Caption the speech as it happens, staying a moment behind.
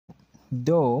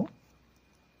dough,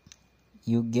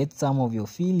 you get some of your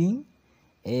filling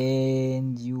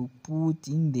and you put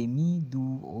in the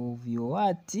middle of your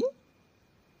what?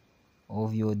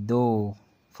 Of your dough.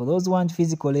 For those who want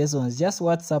physical lessons, just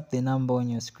WhatsApp the number on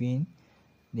your screen,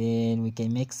 then we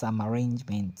can make some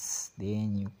arrangements.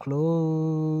 Then you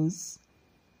close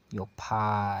your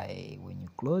pie. When you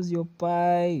close your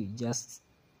pie, you just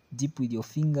dip with your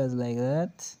fingers like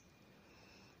that,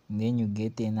 and then you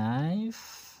get a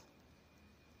knife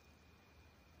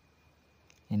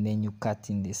and then you cut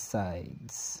in the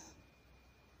sides.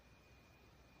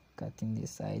 Cutting the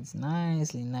sides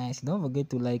nicely. Don't forget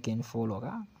to like and follow.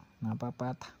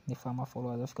 The farmer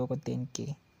followers of Coco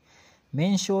 10K.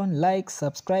 Mention, like,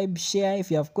 subscribe, share.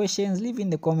 If you have questions, leave in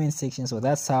the comment section. So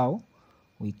that's how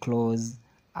we close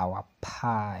our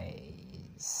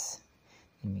pies.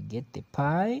 Let me get the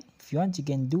pie. If you want, you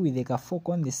can do with like a fork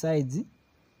on the sides.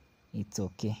 It's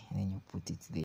okay. And then you put it there.